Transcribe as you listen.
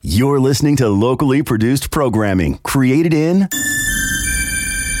You're listening to locally produced programming created in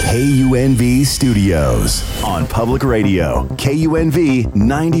KUNV Studios on Public Radio, KUNV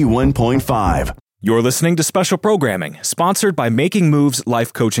 91.5. You're listening to special programming sponsored by Making Moves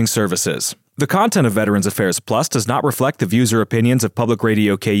Life Coaching Services. The content of Veterans Affairs Plus does not reflect the views or opinions of Public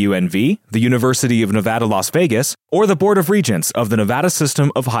Radio KUNV, the University of Nevada, Las Vegas, or the Board of Regents of the Nevada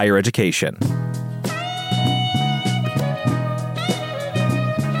System of Higher Education.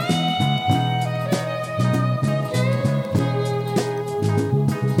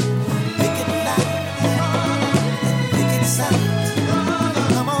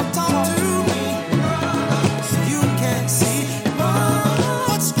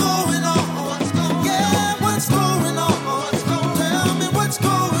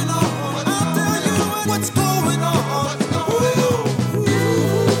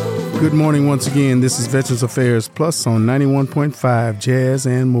 Good morning once again. This is Veterans Affairs Plus on 91.5 Jazz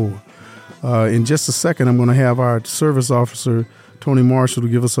and More. In just a second, I'm going to have our service officer, Tony Marshall, to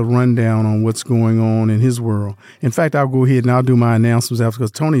give us a rundown on what's going on in his world. In fact, I'll go ahead and I'll do my announcements after,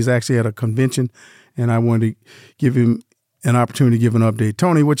 because Tony's actually at a convention, and I wanted to give him an opportunity to give an update.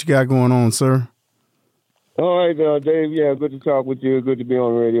 Tony, what you got going on, sir? All right, Dave. Yeah, good to talk with you. Good to be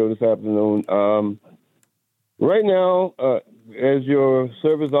on the radio this afternoon. Right now, as your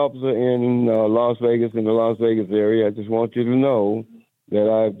service officer in Las Vegas, in the Las Vegas area, I just want you to know that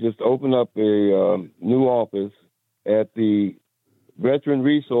I've just opened up a new office at the Veteran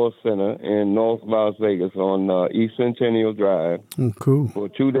Resource Center in North Las Vegas on East Centennial Drive. Oh, cool. For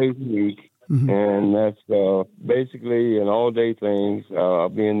 2 days a week. Mm-hmm. And that's basically an all-day thing. I'll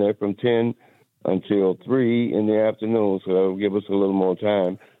be in there from 10 until 3 in the afternoon, so that'll give us a little more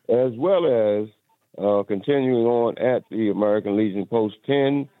time, as well as continuing on at the American Legion Post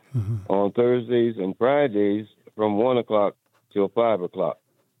 10 on Thursdays and Fridays from 1 o'clock till 5 o'clock.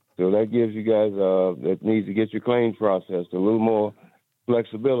 So that gives you guys that need to get your claims processed a little more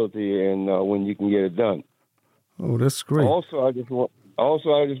flexibility and when you can get it done. Oh, that's great. Also, I just want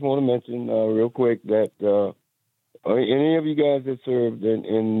to mention real quick that any of you guys that served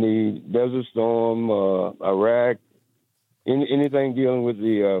in the Desert Storm, Iraq, anything dealing with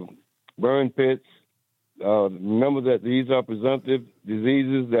the burn pits, remember that these are presumptive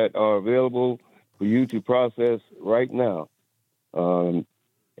diseases that are available for you to process right now. And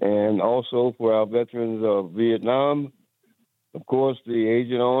also for our veterans of Vietnam, of course, the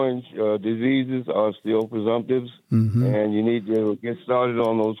Agent Orange diseases are still presumptives, and you need to get started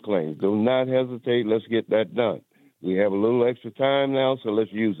on those claims. Do not hesitate. Let's get that done. We have a little extra time now, so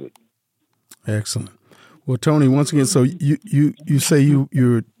let's use it. Excellent. Well, Tony, once again, so you say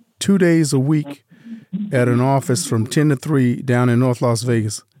you're 2 days a week at an office from 10 to 3 down in North Las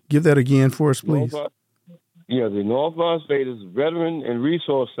Vegas. Give that again for us, please. The North Las Vegas Veteran and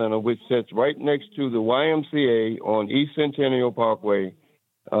Resource Center, which sits right next to the YMCA on East Centennial Parkway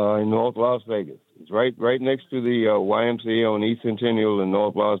in North Las Vegas. It's right next to the YMCA on East Centennial in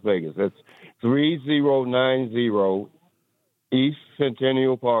North Las Vegas. That's 3090 East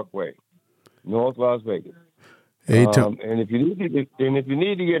Centennial Parkway, North Las Vegas. Hey, and if you need to get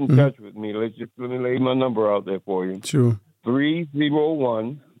in touch with me, let me lay my number out there for you. Sure.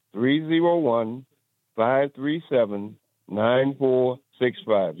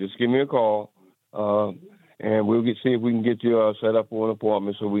 301-337-9465. Just give me a call, and we'll see if we can get you set up for an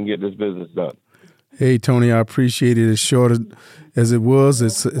appointment so we can get this business done. Hey, Tony, I appreciate it. As short as it was,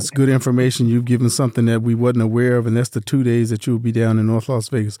 it's good information. You've given something that we wasn't aware of, and that's the 2 days that you'll be down in North Las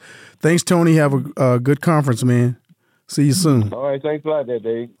Vegas. Thanks, Tony. Have a good conference, man. See you soon. All right. Thanks a lot,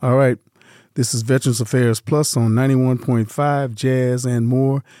 Dave. All right. This is Veterans Affairs Plus on 91.5 Jazz and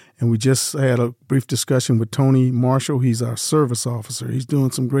More. And we just had a brief discussion with Tony Marshall. He's our service officer. He's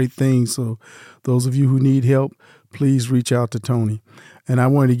doing some great things. So those of you who need help, please reach out to Tony. And I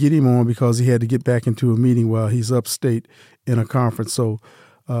wanted to get him on because he had to get back into a meeting while he's upstate in a conference. So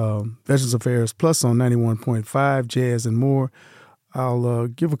Veterans Affairs Plus on 91.5 Jazz and More. I'll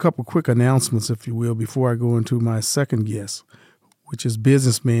give a couple quick announcements, if you will, before I go into my second guest, which is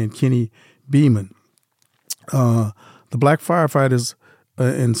businessman Kenny Beeman. The Black Firefighters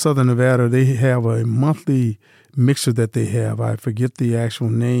in Southern Nevada, they have a monthly mixer that they have. I forget the actual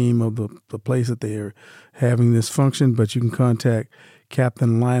name of the place that they are having this function, but you can contact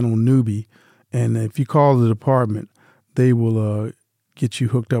Captain Lionel Newby, and if you call the department, they will get you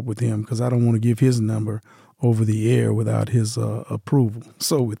hooked up with him, because I don't want to give his number over the air without his approval.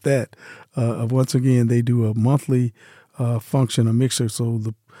 So with that, once again, they do a monthly function, a mixer, so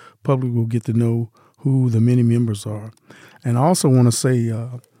the public will get to know who the many members are. And I also want to say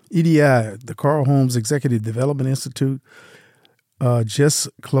EDI, the Carl Holmes Executive Development Institute, just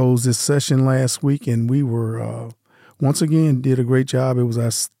closed this session last week, and we were once again did a great job. It was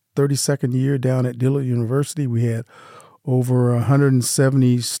our 32nd year down at Dillard University. We had over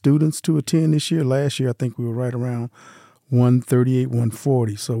 170 students to attend this year. Last year, I think we were right around 138,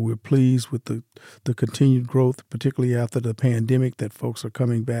 140. So we're pleased with the continued growth, particularly after the pandemic, that folks are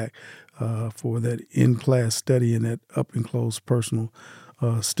coming back for that in-class study and that up-and-close personal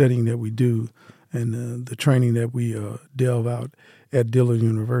studying that we do and the training that we delve out at Dillard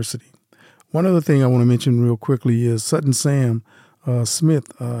University. One other thing I want to mention real quickly is Sutton Sam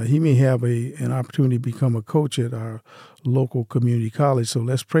Smith. He may have an opportunity to become a coach at our local community college. So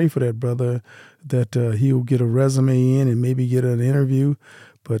let's pray for that brother, that he'll get a resume in and maybe get an interview.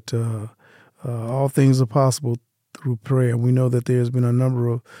 But all things are possible through prayer. We know that there's been a number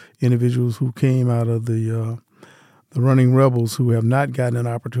of individuals who came out of the Running Rebels who have not gotten an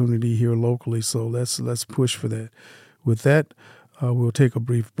opportunity here locally. So let's push for that. With that, we'll take a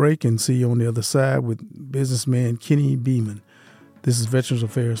brief break and see you on the other side with businessman Kenny Beeman. This is Veterans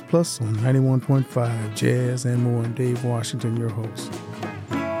Affairs Plus on 91.5 Jazz and More. I'm Dave Washington, your host.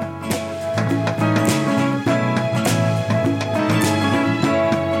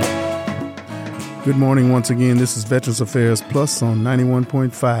 Good morning once again. This is Veterans Affairs Plus on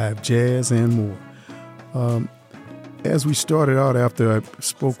 91.5 Jazz and More. As we started out, after I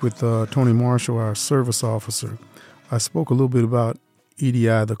spoke with Tony Marshall, our service officer, I spoke a little bit about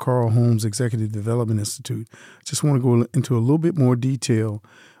EDI, the Carl Holmes Executive Development Institute. Just want to go into a little bit more detail.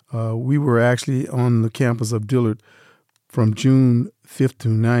 We were actually on the campus of Dillard from June 5th to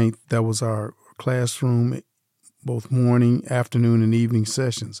 9th. That was our classroom, both morning, afternoon, and evening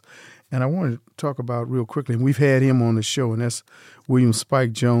sessions. And I wanted to talk about real quickly, and we've had him on the show, and that's William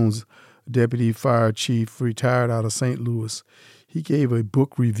Spike Jones, Deputy Fire Chief, retired out of St. Louis. He gave a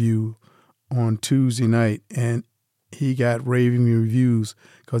book review on Tuesday night, and he got raving reviews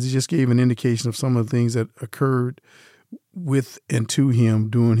because he just gave an indication of some of the things that occurred with and to him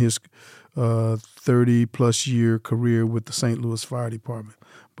during his 30-plus year career with the St. Louis Fire Department.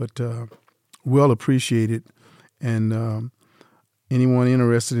 But well appreciated. And anyone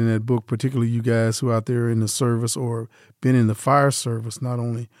interested in that book, particularly you guys who are out there in the service or been in the fire service, not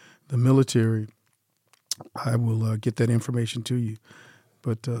only the military, I will get that information to you.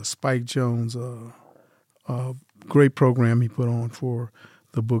 But Spike Jones, great program he put on for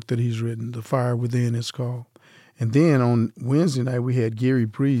the book that he's written, The Fire Within it's called. And then on Wednesday night, we had Gary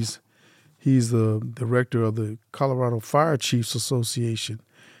Breeze. He's the director of the Colorado Fire Chiefs Association.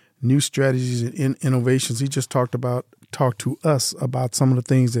 New strategies and innovations. He just talked to us about some of the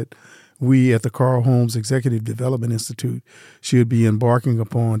things that we at the Carl Holmes Executive Development Institute should be embarking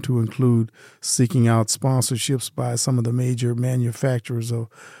upon, to include seeking out sponsorships by some of the major manufacturers of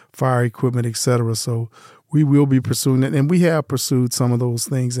fire equipment, et cetera. So we will be pursuing it, and we have pursued some of those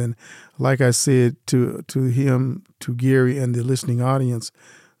things. And like I said to him, to Gary, and the listening audience,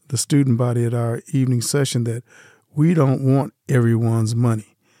 the student body at our evening session, that we don't want everyone's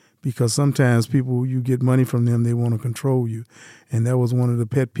money, because sometimes people, you get money from them, they want to control you. And that was one of the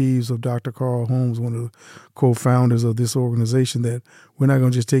pet peeves of Dr. Carl Holmes, one of the co-founders of this organization, that we're not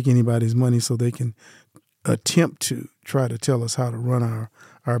going to just take anybody's money so they can attempt to try to tell us how to run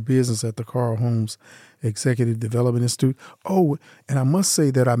our business at the Carl Holmes Executive Development Institute. Oh, and I must say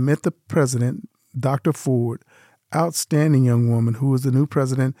that I met the president, Dr. Ford, outstanding young woman who is the new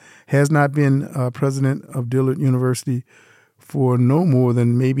president, has not been president of Dillard University for no more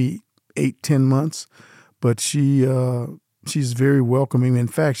than maybe 8-10 months, but she's very welcoming. In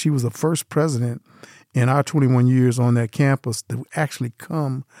fact, she was the first president in our 21 years on that campus to actually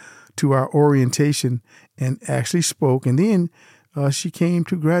come to our orientation and actually spoke. And then she came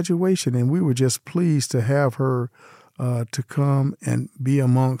to graduation, and we were just pleased to have her to come and be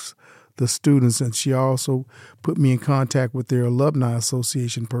amongst the students. And she also put me in contact with their alumni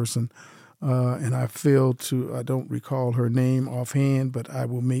association person. And I don't recall her name offhand, but I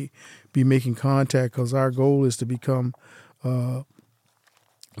will be making contact, because our goal is to become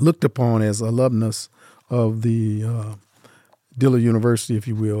looked upon as alumnus of the Dillard University, if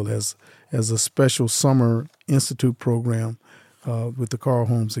you will, as a special summer institute program with the Carl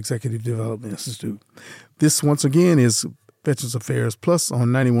Holmes Executive Development Institute. This, once again, is Veterans Affairs Plus on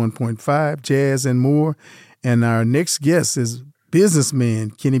 91.5 Jazz and More. And our next guest is businessman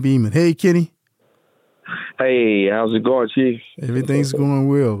Kenny Beeman. Hey, Kenny. Hey, how's it going, Chief? Everything's going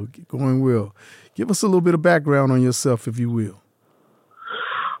well. Give us a little bit of background on yourself, if you will.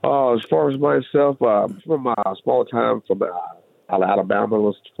 As far as myself, I'm from a small town from Alabama. It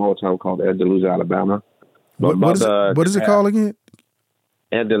was a small town called Andalusia, Alabama. What is it called again?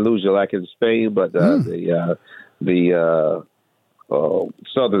 Andalusia, like in Spain, but the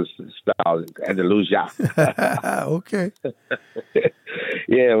Southern style, Andalusia. Okay.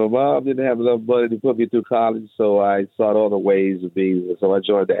 Yeah, my mom didn't have enough money to put me through college, so I sought other ways of being. So I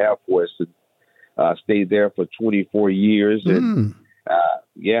joined the Air Force and stayed there for 24 years. And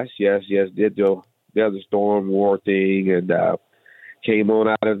yes, did the Desert Storm War thing, and came on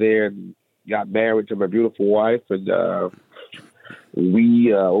out of there and got married to my beautiful wife, and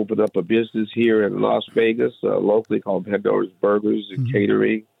we opened up a business here in Las Vegas, locally called Pandora's Burgers and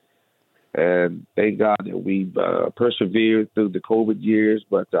Catering. And thank God that we persevered through the COVID years,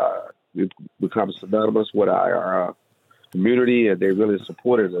 but we've become synonymous with our community, and they really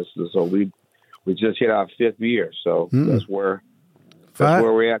supported us. And so we just hit our 5th year. So that's where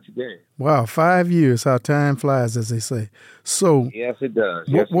we're at today. Wow, 5 years, how time flies, as they say. So yes, it does.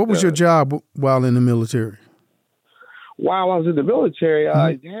 What was your job while in the military? While I was in the military,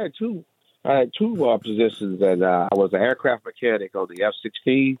 I had two positions, and I was an aircraft mechanic on the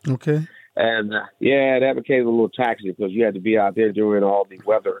F-16. Okay. And that became a little taxing because you had to be out there during all the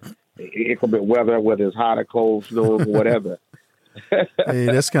weather, inclement weather, whether it's hot or cold, snow, or whatever. Hey,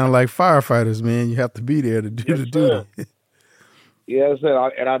 that's kind of like firefighters, man. You have to be there to do the duty. Yes,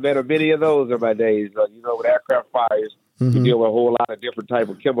 and I met many of those in my days. With aircraft fires, you deal with a whole lot of different type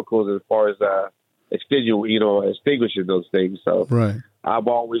of chemicals as far as extinguishing those things. So right. I've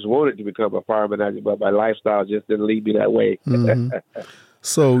always wanted to become a fireman, but my lifestyle just didn't lead me that way.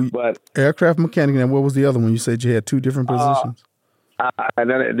 So, but aircraft mechanic, and what was the other one? You said you had 2 different positions. And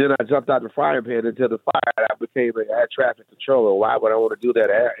then I jumped out the frying pan into the fire. I became an air traffic controller. Why would I want to do that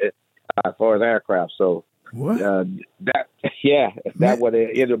as far as aircraft? So what? That would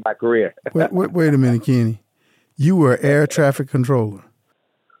end my career. wait a minute, Kenny. You were air traffic controller.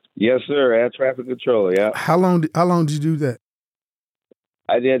 Yes, sir. Air traffic controller. Yeah. How long did you do that?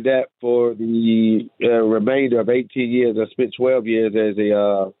 I did that for the remainder of 18 years. I spent 12 years as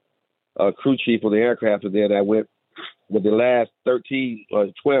a crew chief on the aircraft, and then I went with the last 12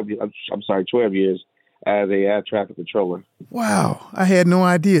 years as a air traffic controller. Wow. I had no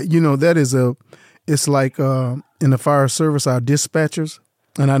idea. That is it's like in the fire service, our dispatchers,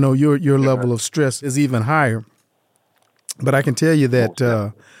 and I know your level of stress is even higher. But I can tell you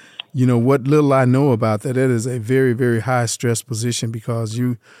that, what little I know about that, it is a very, very high stress position because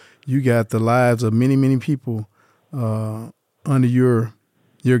you got the lives of many, many people under your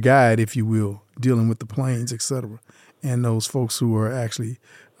guide, if you will, dealing with the planes, et cetera, and those folks who are actually,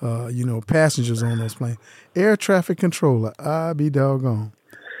 passengers on those planes. Air traffic controller, I be doggone.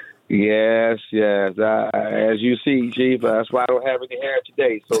 Yes. As you see, Chief, that's why I don't have any hair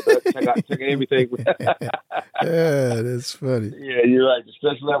today. So I got taking everything. Yeah, that's funny. Yeah, you're right. The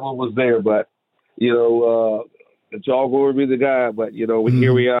stress level was there, but it's all going to be the guy. But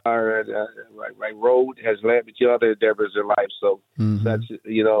here we are, and right road has led me to other endeavors in life. So that's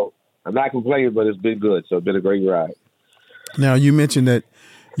I'm not complaining, but it's been good. So it's been a great ride. Now you mentioned that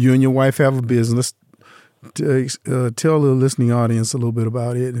you and your wife have a business. Tell the listening audience a little bit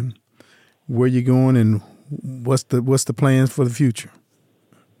about it and where you're going and what's the plans for the future.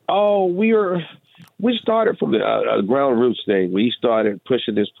 Oh, we started from the ground roots thing. We started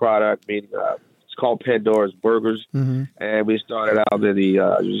pushing this product. It's called Pandora's Burgers, and we started out in the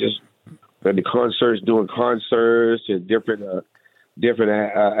concerts, doing concerts and different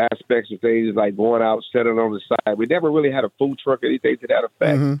aspects of things like going out, sitting on the side. We never really had a food truck or anything to that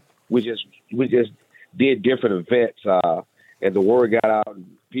effect. We just did different events, and the word got out,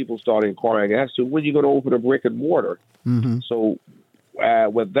 and people started inquiring as to when you're going to open a brick and mortar. So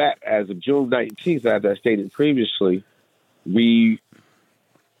with that, as of June 19th, as I stated previously, we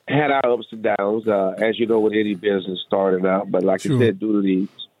had our ups and downs, as you know, with any business starting out. But like I said, due to the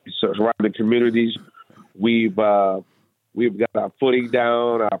surrounding communities, we've got our footing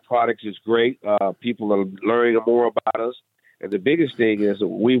down. Our product is great. People are learning more about us. And the biggest thing is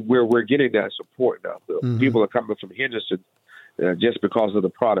we're getting that support now. People are coming from Henderson just because of the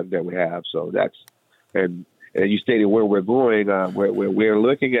product that we have. So that's and you stated where we're going. We're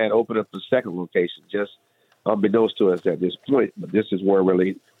looking at opening up the second location, just unbeknownst to us at this point. But this is where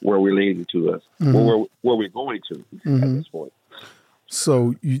we're leading to us, where we're going to at this point.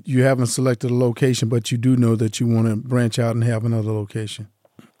 So you haven't selected a location, but you do know that you want to branch out and have another location.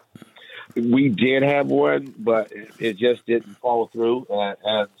 We did have one, but it just didn't follow through.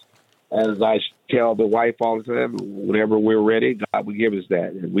 As I tell the wife all the time, whenever we're ready, God will give us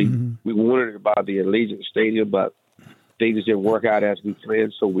that. And we wanted it by the Allegiant Stadium, but things didn't work out as we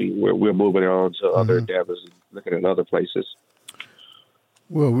planned, so we're moving on to other endeavors and looking at other places.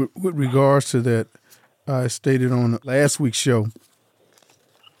 Well, with regards to that, I stated on last week's show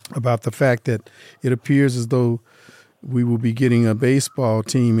about the fact that it appears as though we will be getting a baseball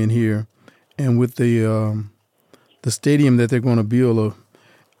team in here, and with the stadium that they're going to build,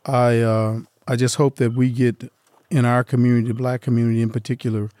 I just hope that we get in our community, the black community in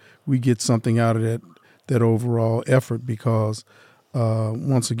particular, we get something out of that overall effort because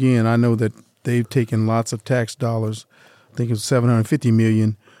once again, I know that they've taken lots of tax dollars. I think it's $750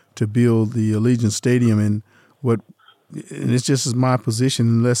 million to build the Allegiant Stadium, and it's just as my position,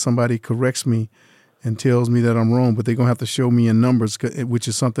 unless somebody corrects me and tells me that I'm wrong, but they're going to have to show me in numbers, which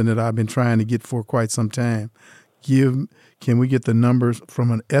is something that I've been trying to get for quite some time. Can we get the numbers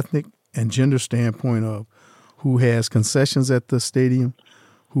from an ethnic and gender standpoint of who has concessions at the stadium,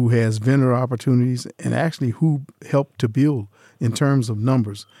 who has vendor opportunities, and actually who helped to build in terms of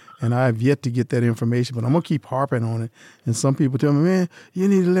numbers. And I've yet to get that information, but I'm going to keep harping on it. And some people tell me, man, you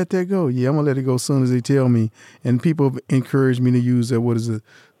need to let that go. Yeah, I'm going to let it go as soon as they tell me. And people have encouraged me to use the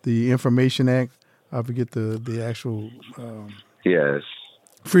Information Act. I forget the actual yes,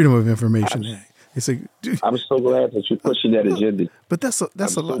 Freedom of Information Act. It's I'm so glad that you're pushing that agenda. But that's a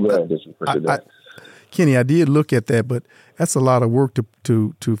lot. Glad that you're pushing that. Kenny, I did look at that, but that's a lot of work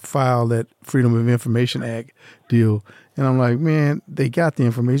to file that Freedom of Information Act deal. And I'm like, man, they got the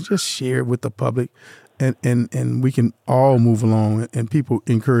information. Just share it with the public, and we can all move along. And people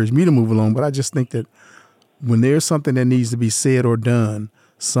encourage me to move along. But I just think that when there's something that needs to be said or done,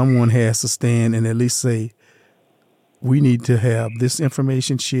 someone has to stand and at least say, we need to have this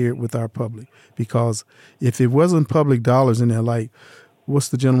information shared with our public. Because if it wasn't public dollars in there, like, what's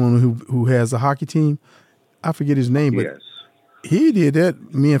the gentleman who has a hockey team? I forget his name, but he did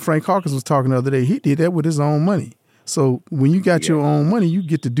that. Me and Frank Hawkins was talking the other day. He did that with his own money. So when you got your own money, you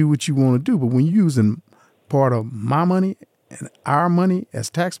get to do what you want to do. But when you're using part of my money and our money as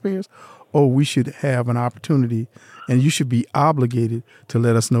taxpayers, we should have an opportunity, and you should be obligated to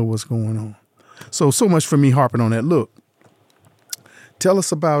let us know what's going on. So much for me harping on that. Look, tell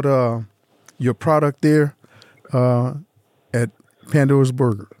us about your product there at Pandora's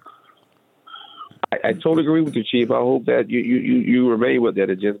Burger. I totally agree with you, Chief. I hope that you remain with that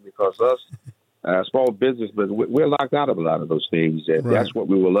agenda because us, small businessmen, we're locked out of a lot of those things, and that's what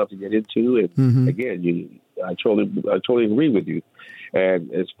we would love to get into. And again, I totally agree with you.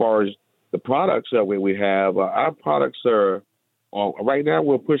 And as far as the products that we have, our products are right now.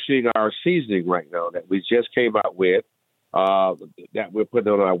 We're pushing our seasoning right now that we just came out with that we're putting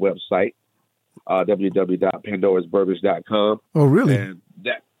on our website. www.pandorasburgers.com. Oh, really? And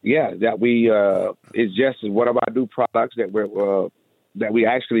that we is just one of our new products that we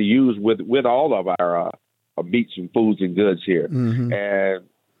actually use with all of our meats and foods and goods here. And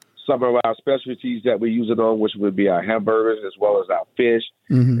some of our specialties that we use it on, which would be our hamburgers as well as our fish,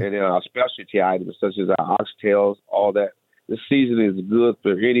 and then our specialty items such as our oxtails, all that. The seasoning is good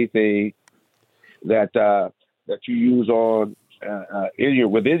for anything that you use on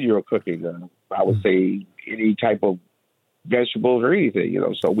within your cooking. I would say any type of vegetables or anything,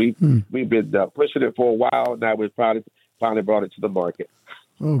 So we've been pushing it for a while. Now we've finally brought it to the market.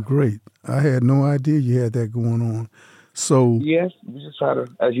 Oh, great! I had no idea you had that going on. So yes, we just try to,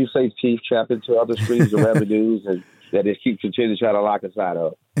 as you say, Chief, tap into other streams of revenues, and that it keeps continuing to try to lock us out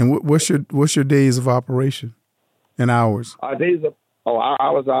of. And what's your days of operation and hours? Our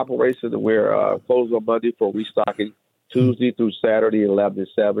hours of operation. We're closed on Monday for restocking. Tuesday through Saturday, 11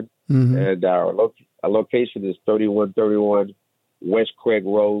 to 7. And our location is 3131 West Craig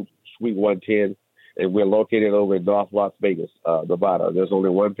Road, Suite 110. And we're located over in North Las Vegas, Nevada. There's only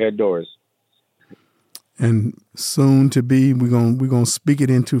one Pandora's. And soon to be, we're gonna speak it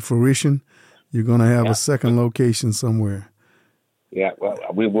into fruition. You're gonna have a second location somewhere. Yeah, well,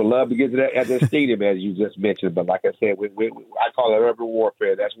 we would love to get to that at the stadium, as you just mentioned. But like I said, I call it urban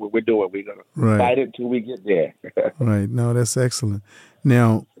warfare. That's what we're doing. We're going to fight it until we get there. Right. No, that's excellent.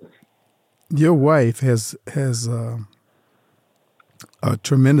 Now, your wife has a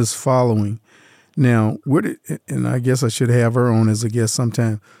tremendous following. Now, and I guess I should have her on as a guest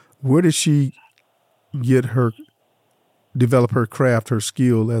sometime. Where did she develop her craft, her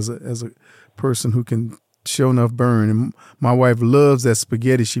skill as a person who can show enough burn? And my wife loves that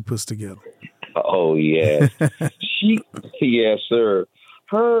spaghetti she puts together. Oh, yeah. Yes, sir.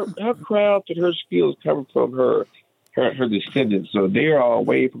 Her craft and her skills come from her descendants. So they are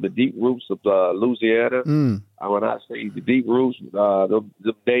away from the deep roots of Louisiana. When I say the deep roots, the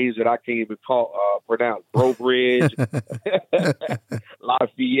days that I can't even pronounce, Breaux Bridge,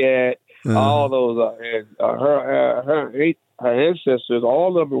 Lafayette, all those. Her ancestors,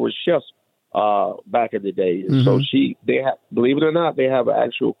 all of them were chefs back in the day. And so believe it or not, they have an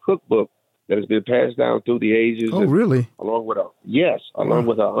actual cookbook that has been passed down through the ages. Oh, really? Along with her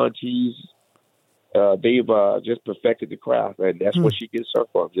aunties they've just perfected the craft, and that's what she gets her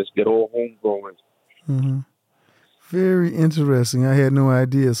from. Just good old homegrown. Mm-hmm. Very interesting. I had no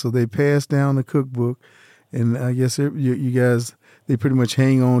idea. So they passed down the cookbook, and I guess you guys, they pretty much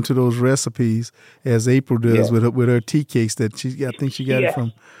hang on to those recipes as April does with her tea cakes that I think she got it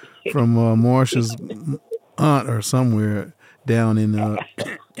from Marsha's aunt or somewhere down in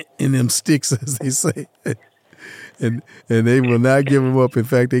them sticks, as they say. And they will not give them up. In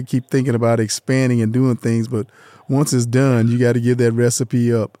fact, they keep thinking about expanding and doing things, but once it's done, you got to give that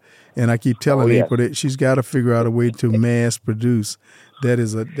recipe up. And I keep telling April that she's got to figure out a way to mass produce. That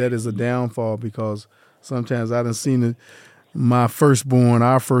is a downfall, because sometimes I done seen our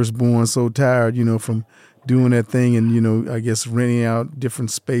firstborn, so tired, from doing that thing, and I guess renting out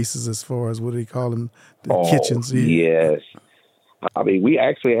different spaces as far as what do they call them, the kitchens. Yes, I mean, we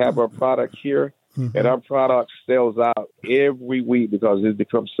actually have our product here. Mm-hmm. And our product sells out every week because it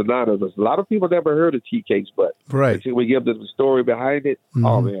becomes synonymous. A lot of people never heard of tea cakes, but until we give them the story behind it,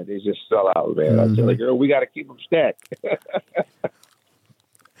 oh man, they just sell out, man. I tell you, girl, we got to keep them stacked.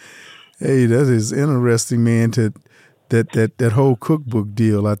 Hey, that is interesting, man. That whole cookbook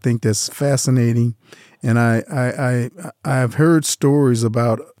deal, I think that's fascinating, and I've heard stories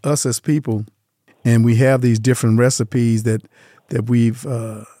about us as people, and we have these different recipes that we've.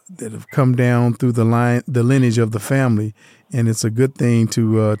 That have come down through the lineage of the family, and it's a good thing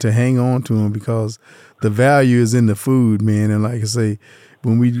to hang on to them, because the value is in the food, man. And like I say,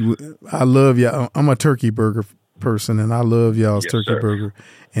 I love y'all. I'm a turkey burger person, and I love y'all's turkey burger,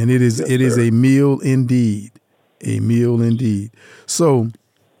 and it is a meal indeed, So,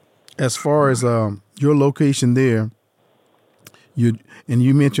 as far as your location there, you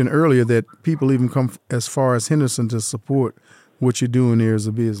mentioned earlier that people even come as far as Henderson to support what you're doing there as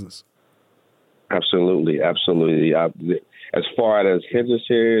a business. Absolutely. As far as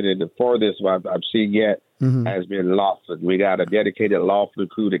Henderson, and the farthest I've seen yet has been Laughlin. We got a dedicated Laughlin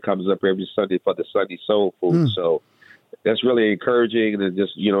crew that comes up every Sunday for the Sunday Soul Food. So that's really encouraging, and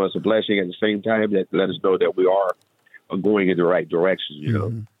just it's a blessing at the same time that let us know that we are going in the right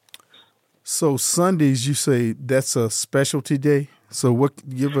direction. So Sundays, you say that's a specialty day. So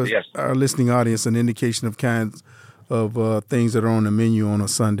give us our listening audience an indication of kinds of things that are on the menu on a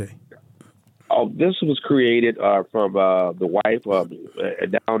Sunday. Oh, this was created from the wife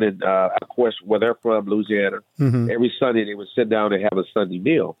down in, of course, where they're from, Louisiana. Every Sunday they would sit down and have a Sunday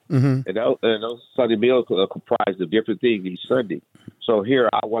meal. And those Sunday meals are comprised of different things each Sunday. So here,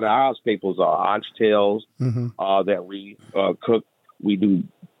 one of our staples are oxtails that we cook. We do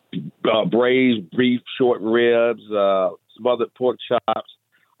braised beef, short ribs, smothered pork chops,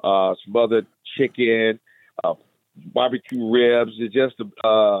 smothered chicken, barbecue ribs. It's just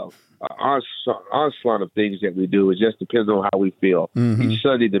onslaught of things that we do. It just depends on how we feel. Each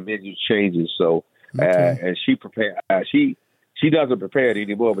Sunday the menu changes. So, and she doesn't prepare it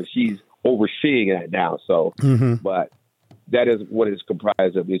anymore, but she's overseeing it now. So, but that is what it's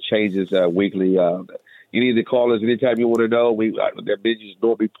comprised of. It changes weekly. You need to call us anytime you want to know. Their menus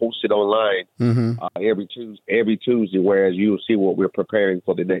normally posted online every Tuesday, whereas you'll see what we're preparing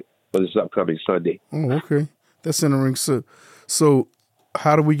for this upcoming Sunday. Oh, okay. That's interesting. So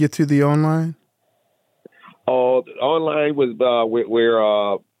how do we get to the online? Online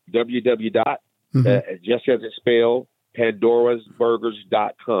we're www. Just as it's spelled,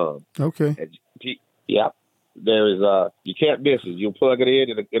 pandorasburgers.com. Okay. There is you can't miss it. You'll plug it in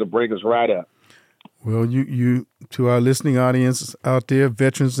and it'll bring us right up. Well, you to our listening audience out there,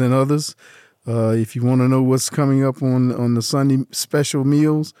 veterans and others, if you want to know what's coming up on the Sunday special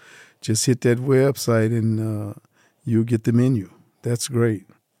meals, just hit that website and you'll get the menu. That's great.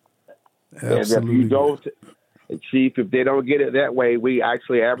 Absolutely. And if you don't, Chief, if they don't get it that way, we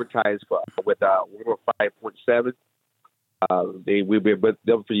actually advertise with 105.7. We've been with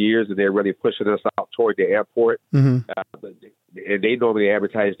them for years, and they're really pushing us out toward the airport. And they normally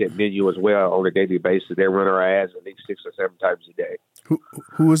advertise that menu as well on a daily basis. They run our ads at least 6 or 7 times a day.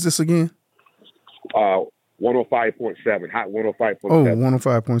 Who is this again? 105.7, Hot 105.7. Oh,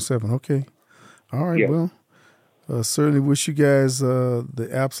 105.7. Okay. All right. Yeah. Well, certainly wish you guys the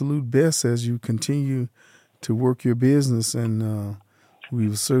absolute best as you continue to work your business, and we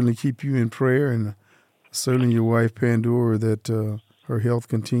will certainly keep you in prayer, and certainly your wife Pandora, that her health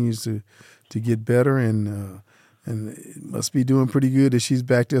continues to get better, and it must be doing pretty good that she's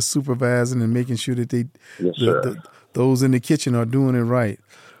back there supervising and making sure that those in the kitchen are doing it right.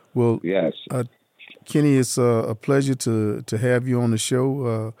 Well, yes. Kenny, it's a pleasure to have you on the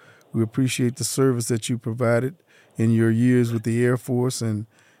show. We appreciate the service that you provided in your years with the Air Force, and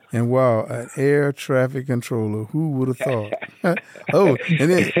And wow, an air traffic controller. Who would have thought? Oh, and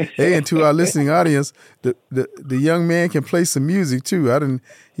then, hey, and to our listening audience, the young man can play some music too.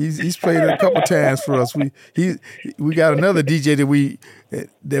 He's played it a couple times for us. We got another DJ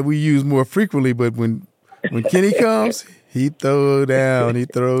that we use more frequently, but when Kenny comes, he throws down.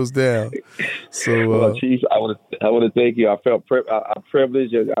 So, well, Chief, I want to thank you. I felt I'm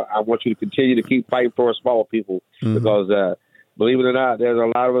privileged, and I want you to continue to keep fighting for our small people because. Believe it or not, there's a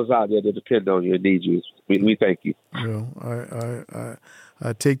lot of us out there that depend on you and need you. We thank you. Well,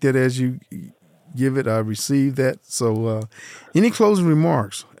 I take that as you give it. I receive that. So any closing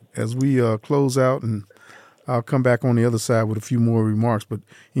remarks as we close out, and I'll come back on the other side with a few more remarks, but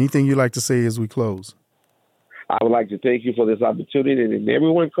anything you'd like to say as we close? I would like to thank you for this opportunity, and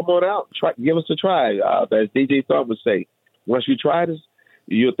everyone come on out. Give us a try. As DJ Thumb would say, once you try this,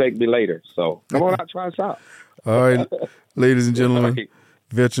 you'll thank me later. So come on out, try us out. All right, ladies and gentlemen,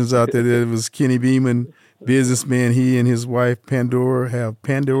 veterans out there, that was Kenny Beeman, businessman. He and his wife, Pandora, have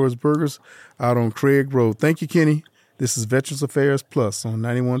Pandora's Burgers out on Craig Road. Thank you, Kenny. This is Veterans Affairs Plus on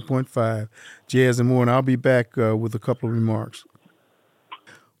 91.5 Jazz and More, and I'll be back with a couple of remarks.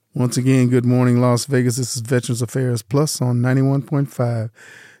 Once again, good morning, Las Vegas. This is Veterans Affairs Plus on 91.5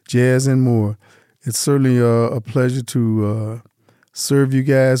 Jazz and More. It's certainly a pleasure to serve you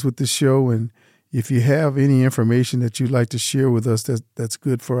guys with this show, and if you have any information that you'd like to share with us that's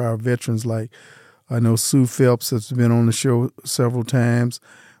good for our veterans, like I know Sue Phelps has been on the show several times.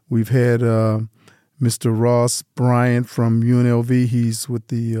 We've had Mr. Ross Bryant from UNLV. He's with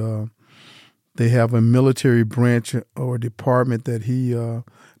they have a military branch or department that he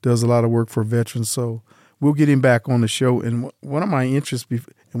does a lot of work for veterans. So we'll get him back on the show. And one of my interests,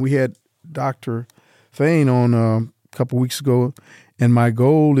 and we had Dr. Fain on a couple weeks ago, and my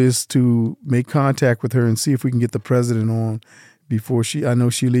goal is to make contact with her and see if we can get the president on before I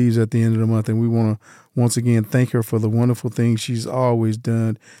know she leaves at the end of the month. And we want to once again thank her for the wonderful things she's always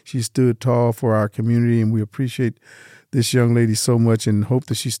done. She stood tall for our community, and we appreciate this young lady so much and hope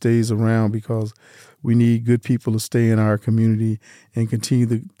that she stays around because we need good people to stay in our community and continue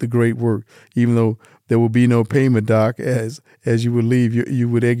the great work. Even though there will be no payment, Doc, as you would leave, you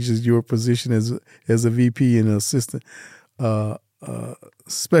would exit your position as a VP and an assistant.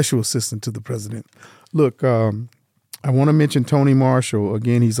 Special assistant to the president. Look, I want to mention Tony Marshall.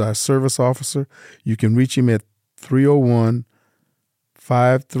 Again, he's our service officer. You can reach him at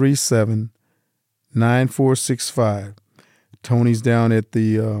 301-537-9465. Tony's down at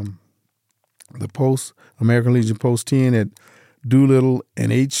the Post, American Legion Post 10 at Doolittle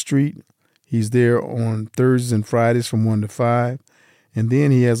and 8th Street. He's there on Thursdays and Fridays from 1 to 5. And then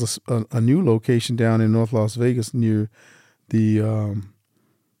he has a new location down in North Las Vegas near the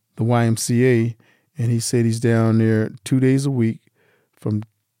YMCA, and he said he's down there 2 days a week from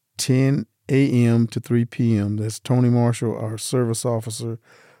 10 a.m. to 3 p.m. That's Tony Marshall, our service officer.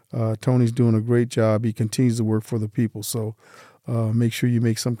 Tony's doing a great job. He continues to work for the people. So make sure you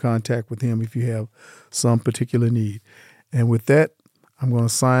make some contact with him if you have some particular need. And with that, I'm going to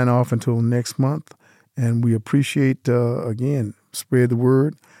sign off until next month. And we appreciate, again, spread the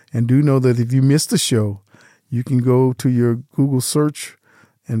word. And do know that if you missed the show, you can go to your Google search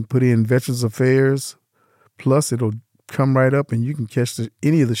and put in Veterans Affairs Plus. It'll come right up, and you can catch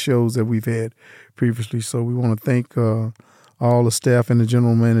any of the shows that we've had previously. So we want to thank all the staff and the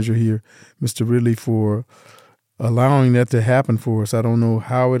general manager here, Mr. Ridley, for allowing that to happen for us. I don't know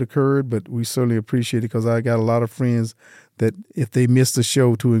how it occurred, but we certainly appreciate it because I got a lot of friends that if they miss the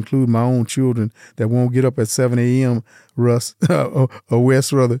show, to include my own children that won't get up at 7 a.m., Russ, or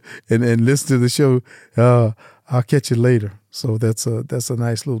Wes, rather, and listen to the show, I'll catch it later. So that's a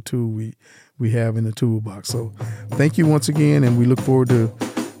nice little tool we have in the toolbox. So thank you once again, and we look forward to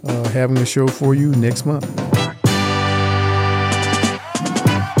having a show for you next month.